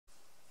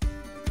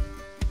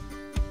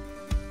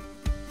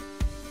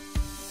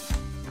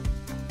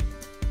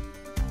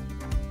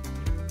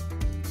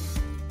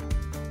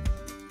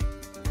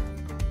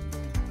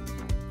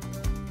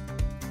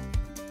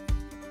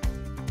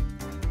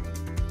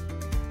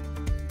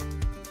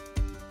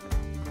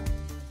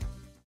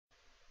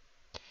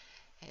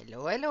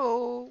Hello,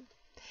 hello!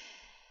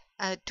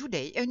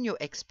 Today a new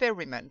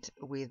experiment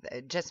with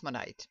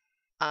Jesmonite.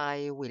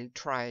 I will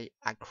try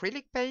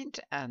acrylic paint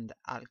and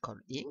alcohol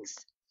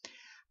inks.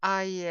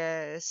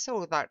 I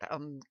saw that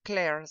on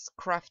Claire's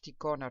Crafty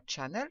Corner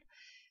channel,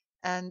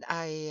 and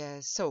I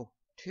saw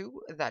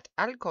too that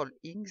alcohol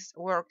inks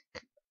work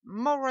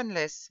more and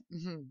less.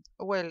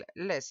 Well,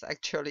 less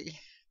actually.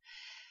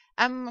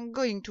 I'm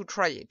going to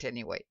try it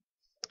anyway.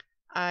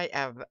 I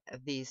have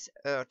this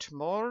earth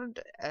mold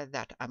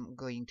that I'm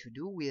going to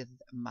do with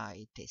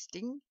my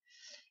testing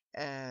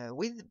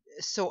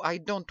so I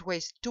don't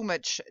waste too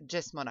much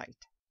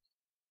Jesmonite.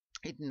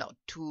 It's not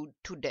too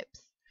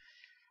depth.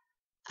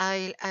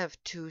 I'll have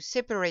to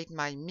separate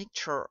my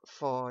mixture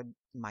for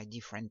my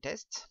different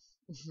tests.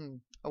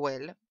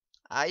 Well,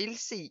 I'll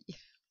see.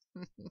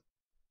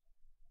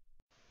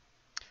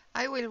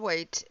 I will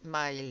weight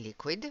my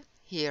liquid,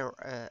 here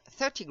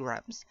 30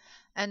 grams,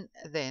 and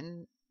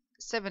then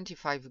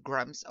 75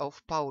 grams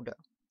of powder.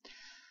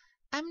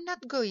 I'm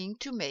not going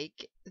to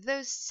make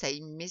the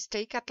same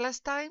mistake as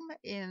last time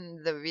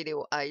in the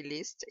video I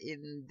list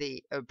in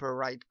the upper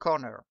right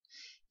corner.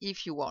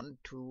 If you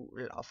want to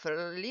laugh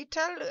a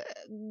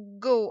little,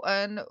 go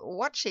and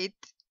watch it.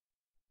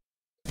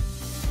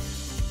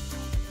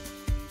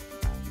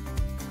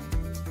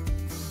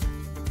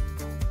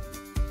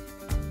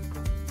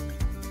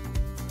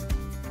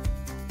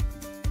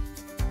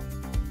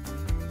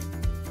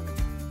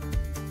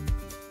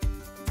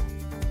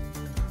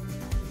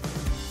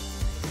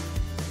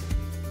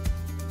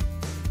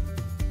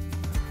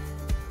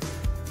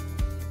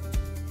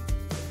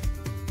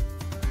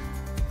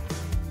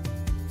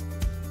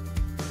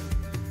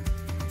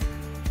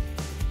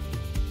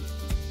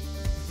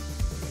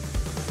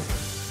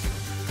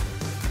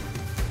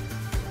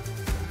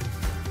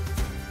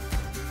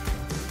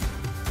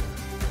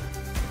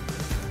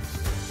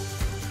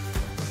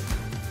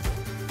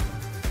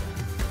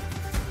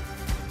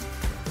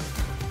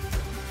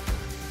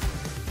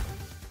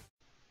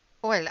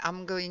 Well,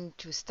 I'm going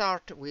to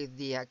start with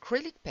the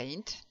acrylic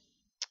paint.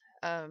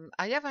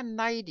 I have an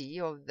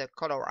idea of the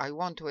color I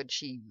want to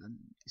achieve,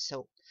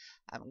 so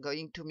I'm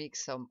going to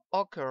mix some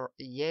ochre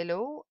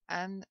yellow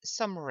and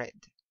some red.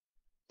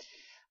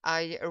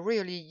 I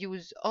really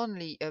use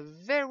only a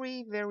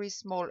very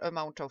small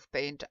amount of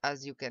paint,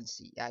 as you can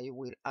see. I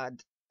will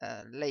add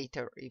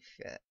later if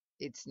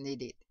it's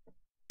needed.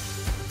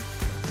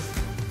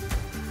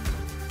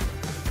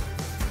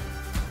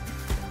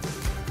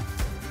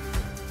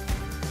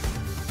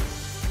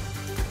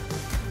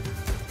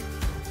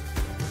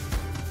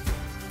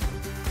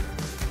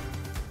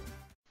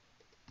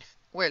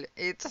 Well,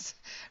 it's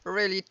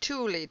really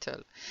too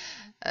little.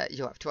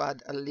 You have to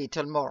add a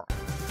little more.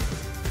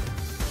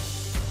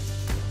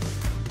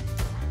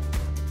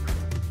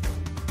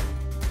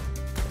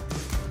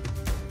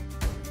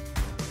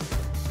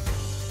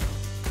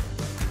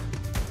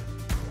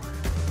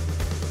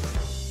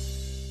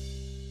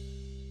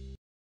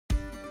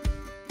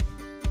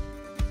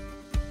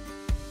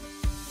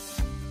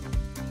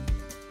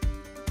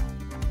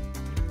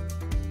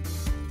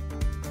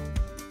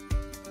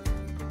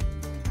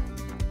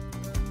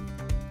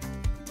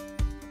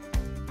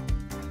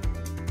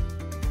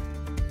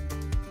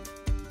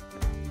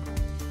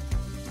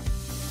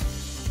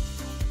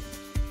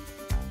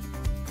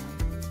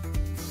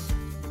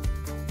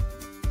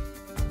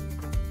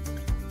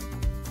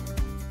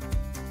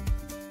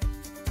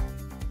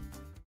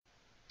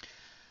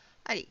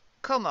 Allez,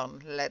 come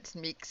on, let's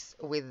mix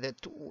with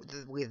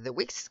the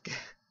whisk.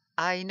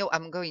 I know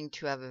I'm going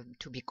to have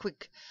to be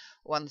quick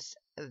once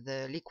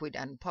the liquid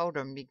and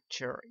powder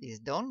mixture is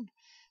done,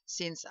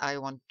 since I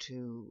want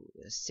to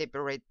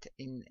separate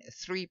in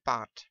 3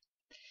 parts.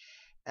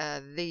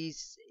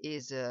 This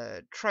is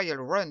a trial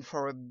run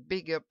for a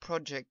bigger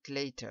project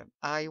later.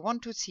 I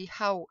want to see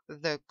how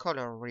the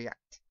color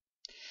reacts.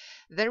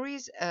 There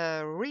is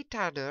a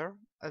retarder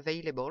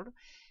available.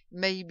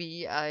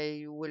 Maybe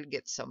I will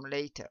get some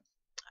later.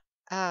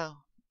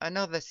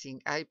 Another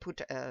thing, I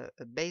put a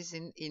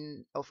basin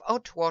of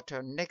hot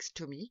water next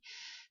to me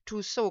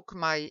to soak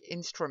my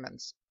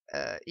instruments.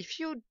 If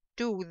you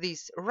do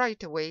this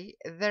right away,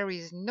 there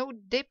is no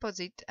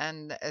deposit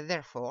and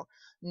therefore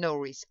no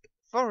risk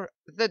for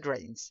the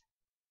drains.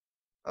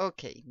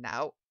 Okay,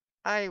 now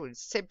I will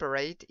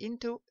separate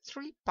into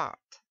 3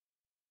 parts.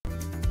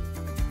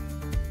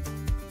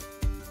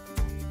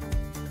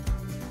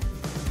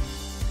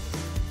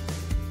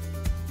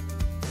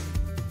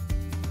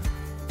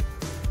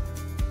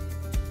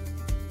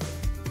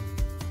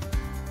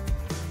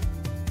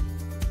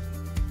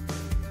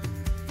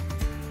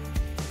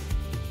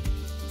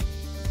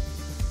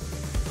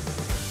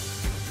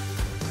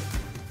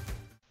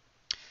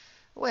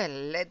 Well,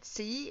 let's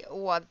see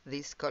what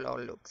this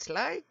color looks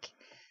like.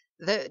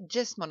 The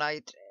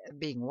Jesmonite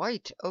being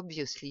white,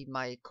 obviously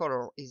my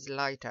color is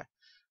lighter.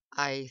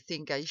 I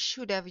think I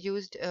should have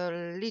used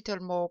a little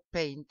more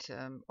paint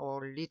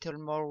or a little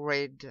more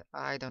red,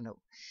 I don't know.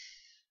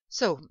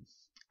 So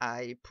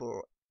I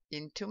pour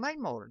into my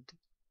mold.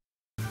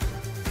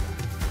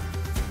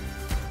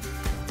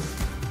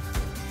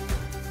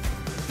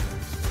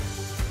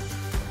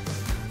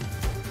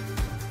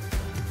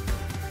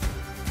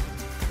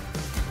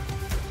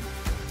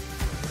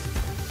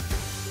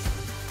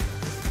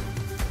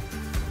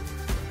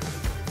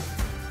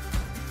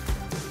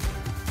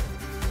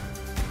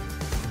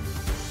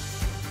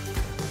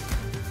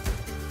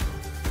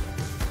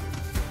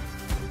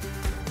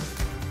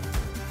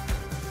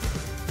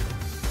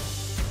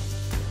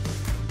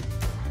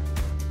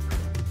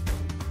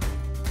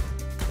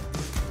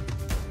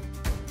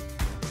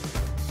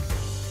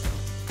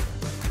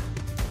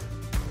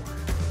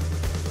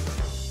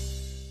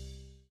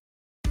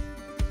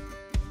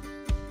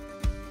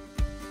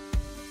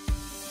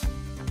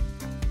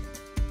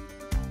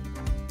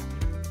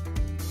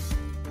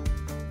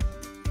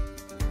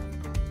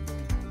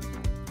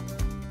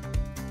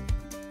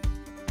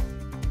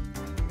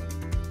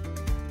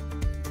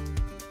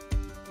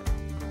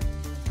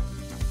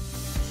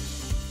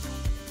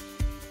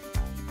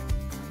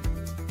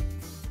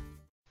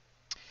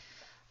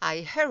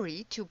 I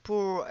hurry to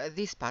pour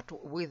this part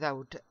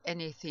without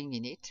anything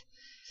in it.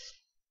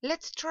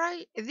 Let's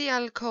try the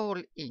alcohol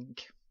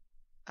ink.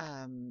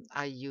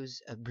 I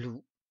use a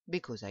blue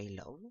because I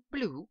love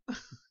blue,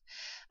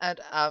 and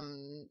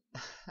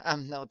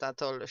I'm not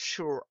at all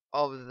sure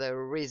of the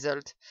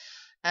result,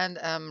 and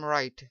I'm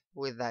right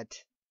with that.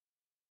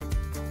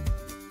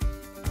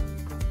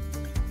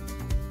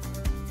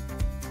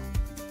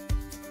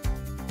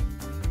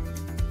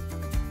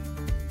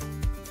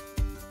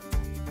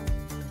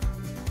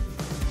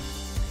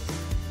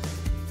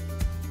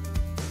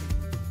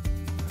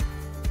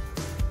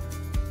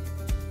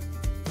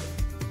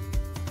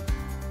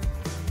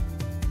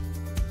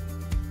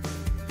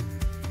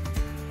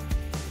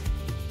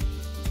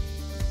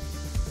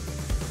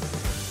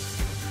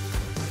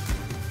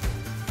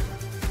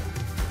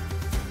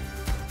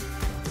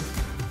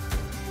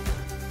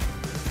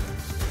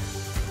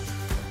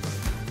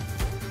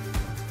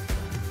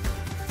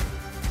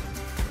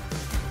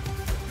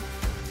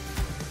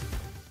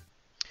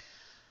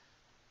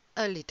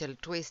 A little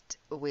twist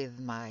with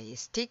my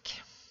stick.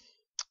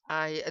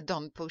 I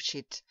don't push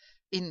it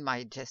in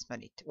my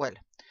Jesmonite. Well,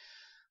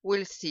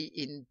 we'll see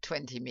in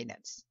 20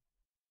 minutes.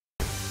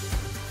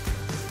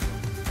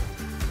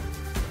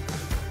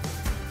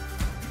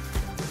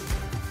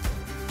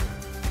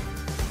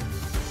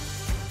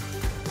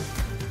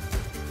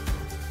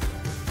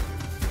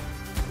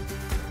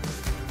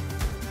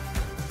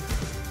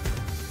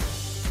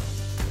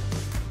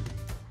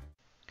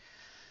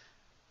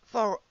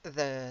 For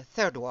the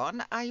third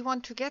one, I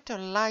want to get a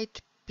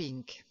light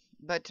pink,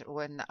 but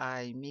when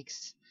I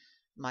mix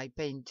my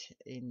paint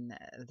in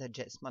the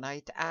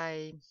Jesmonite,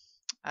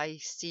 I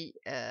see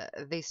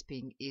this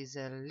pink is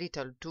a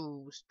little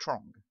too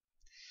strong.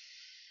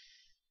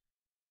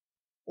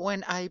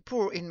 When I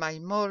pour in my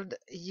mold,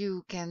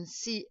 you can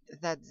see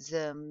that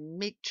the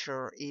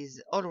mixture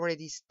is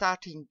already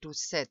starting to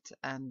set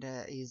and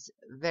is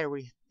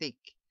very thick.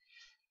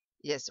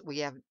 Yes, we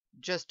have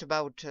just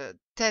about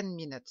 10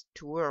 minutes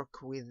to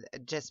work with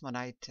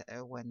Jesmonite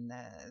when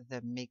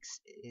the mix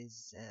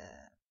is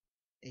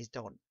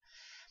done.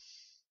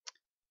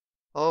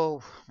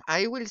 Oh,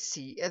 I will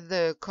see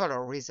the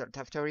color result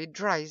after it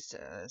dries.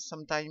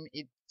 Sometime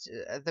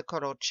the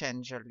color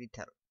change a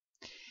little.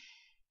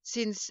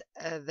 Since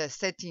the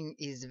setting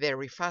is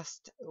very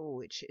fast,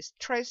 which is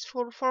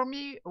stressful for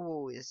me,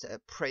 who is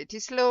pretty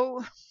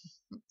slow,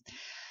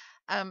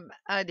 I'm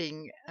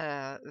adding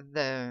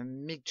the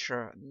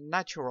mixture,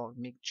 natural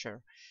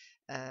mixture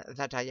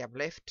that I have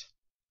left.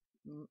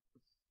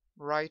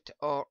 Right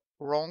or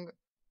wrong,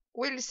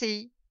 we'll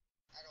see.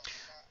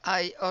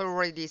 I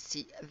already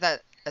see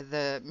that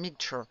the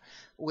mixture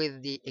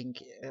with the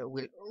ink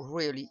will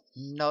really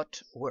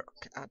not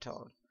work at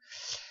all.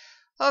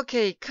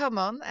 Okay, come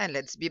on, and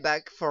let's be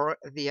back for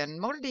the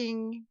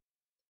unmolding.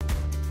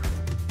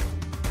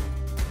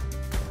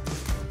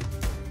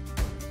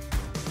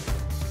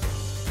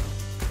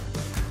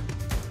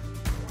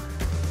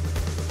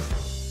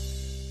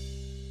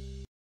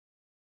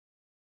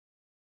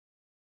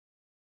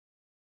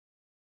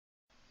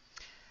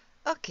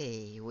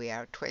 Okay, we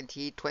are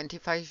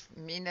 25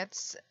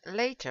 minutes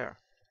later.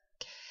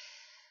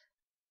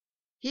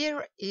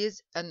 Here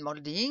is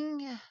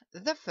unmolding.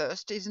 The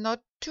first is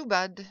not too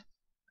bad.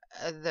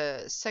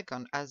 The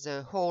second has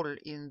a hole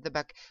in the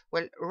back.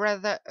 Well,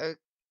 rather a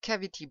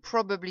cavity,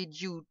 probably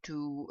due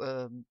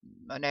to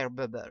an air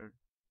bubble.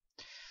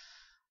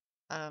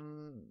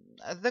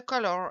 The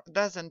color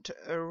doesn't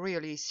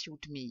really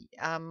suit me.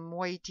 I'm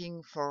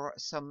waiting for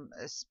some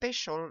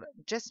special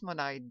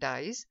Jesmonite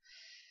dyes.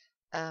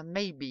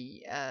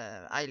 Maybe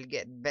I'll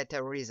get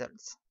better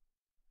results.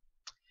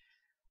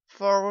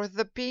 For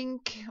the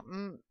pink,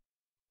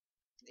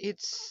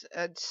 it's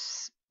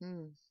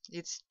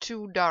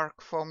too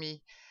dark for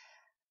me.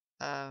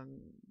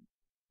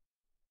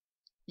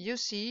 You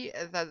see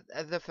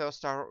that the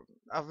first are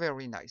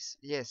very nice.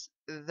 Yes,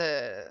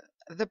 the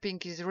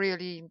pink is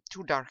really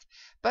too dark,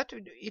 but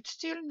it's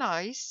still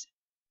nice.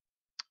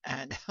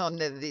 And on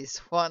this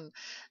one,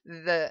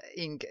 the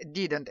ink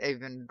didn't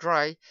even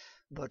dry,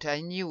 but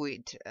I knew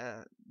it.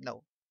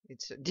 No,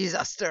 it's a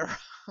disaster.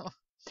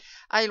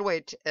 I'll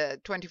wait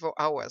 24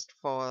 hours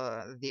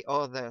for the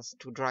others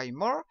to dry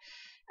more,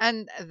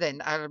 and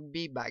then I'll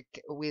be back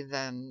with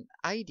an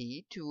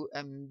idea to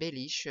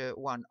embellish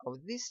one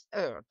of these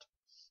earth.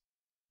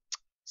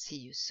 See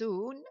you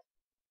soon.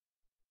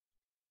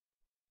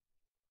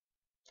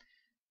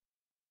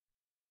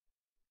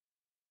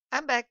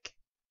 I'm back.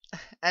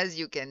 As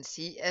you can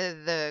see,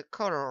 the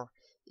color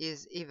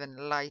is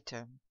even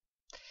lighter.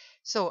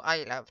 So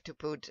I'll have to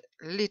put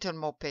a little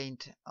more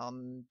paint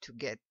on to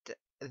get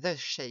the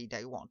shade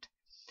I want.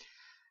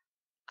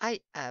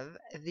 I have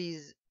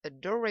these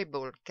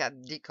adorable cat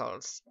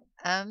decals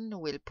and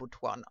will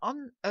put one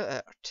on a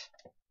heart.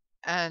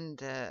 And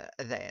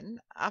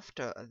then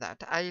after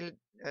that I'll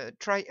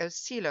try a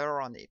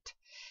sealer on it.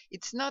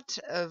 It's not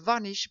a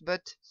varnish,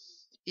 but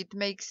it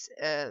makes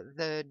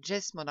the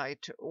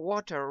Jesmonite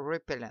water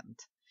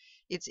repellent.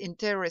 It's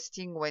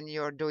interesting when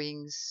you're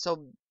doing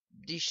soap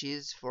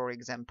dishes, for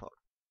example.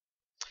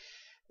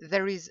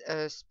 There is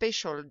a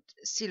special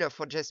sealer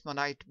for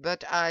Jesmonite,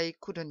 but I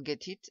couldn't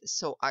get it,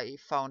 so I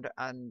found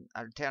an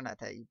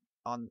alternative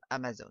on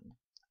Amazon.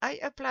 I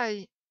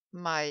apply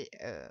my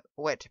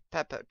wet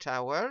paper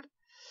towel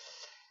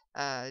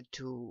and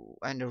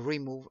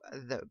remove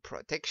the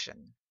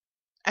protection.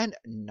 And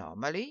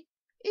normally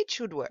it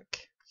should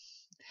work.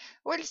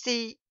 We'll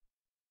see.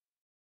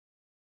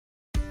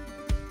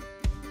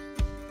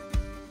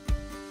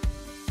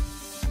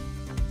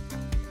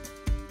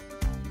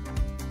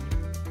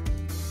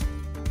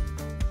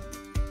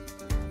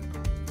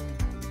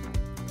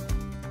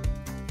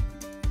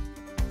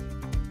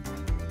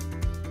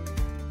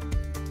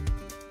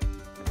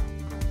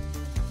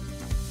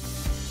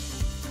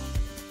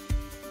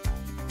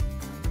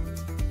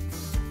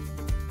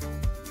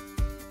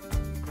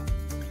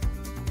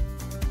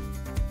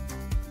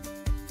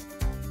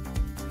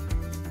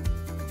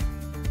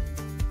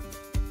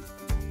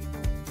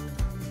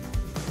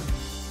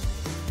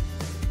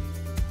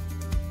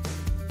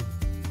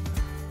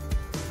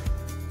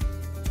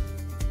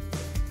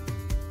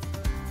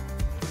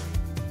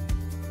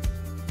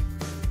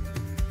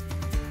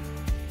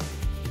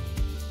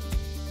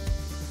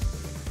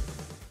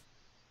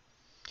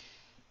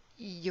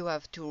 You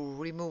have to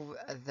remove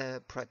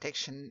the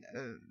protection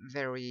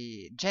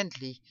very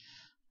gently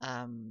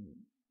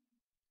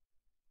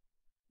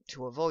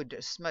to avoid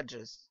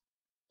smudges.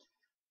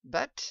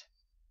 But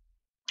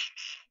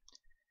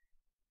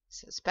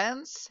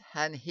suspense,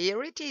 and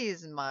here it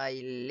is, my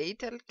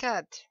little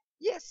cat.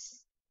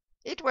 Yes,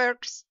 it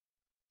works.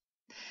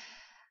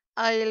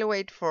 I'll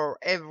wait for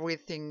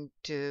everything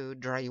to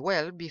dry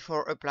well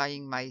before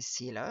applying my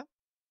sealer,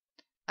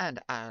 and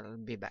I'll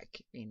be back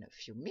in a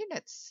few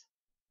minutes.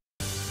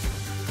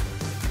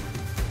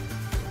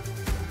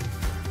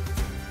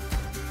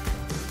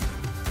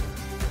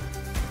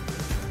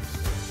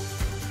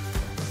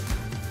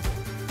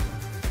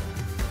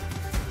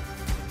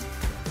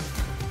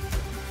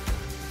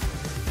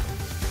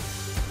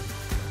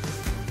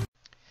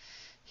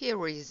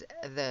 Here is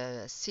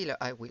the sealer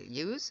I will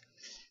use.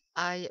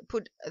 I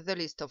put the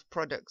list of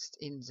products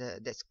in the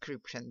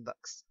description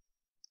box.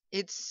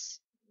 It's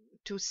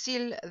to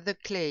seal the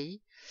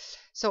clay,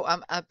 so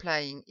I'm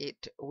applying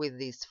it with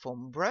this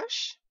foam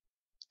brush.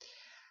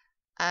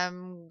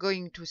 I'm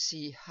going to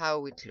see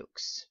how it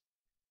looks.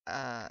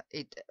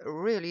 It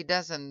really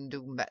doesn't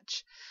do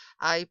much.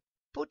 I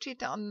put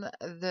it on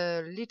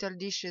the little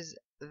dishes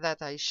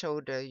that I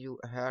showed you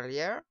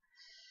earlier,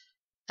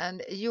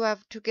 and you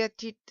have to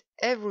get it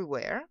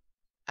everywhere.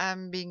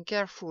 I'm being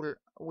careful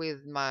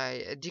with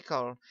my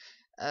decal.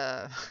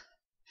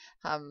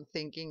 I'm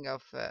thinking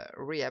of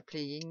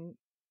reapplying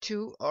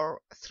 2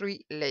 or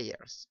 3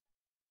 layers.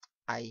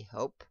 I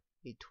hope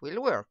it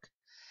will work.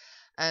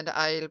 And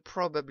I'll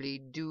probably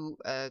do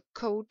a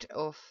coat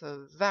of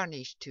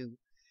varnish too.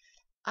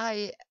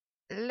 I'll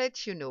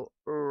let you know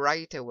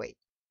right away.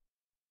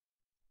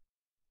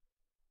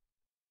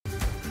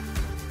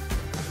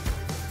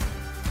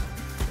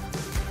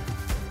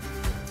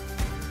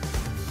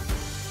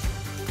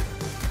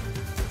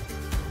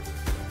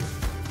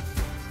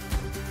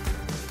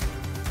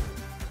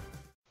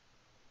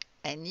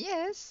 And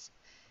yes,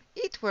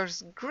 it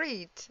was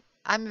great.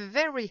 I'm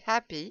very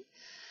happy,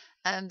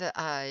 and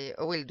I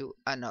will do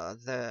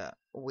another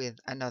with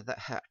another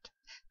heart.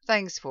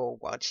 Thanks for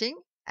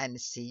watching, and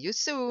see you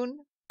soon.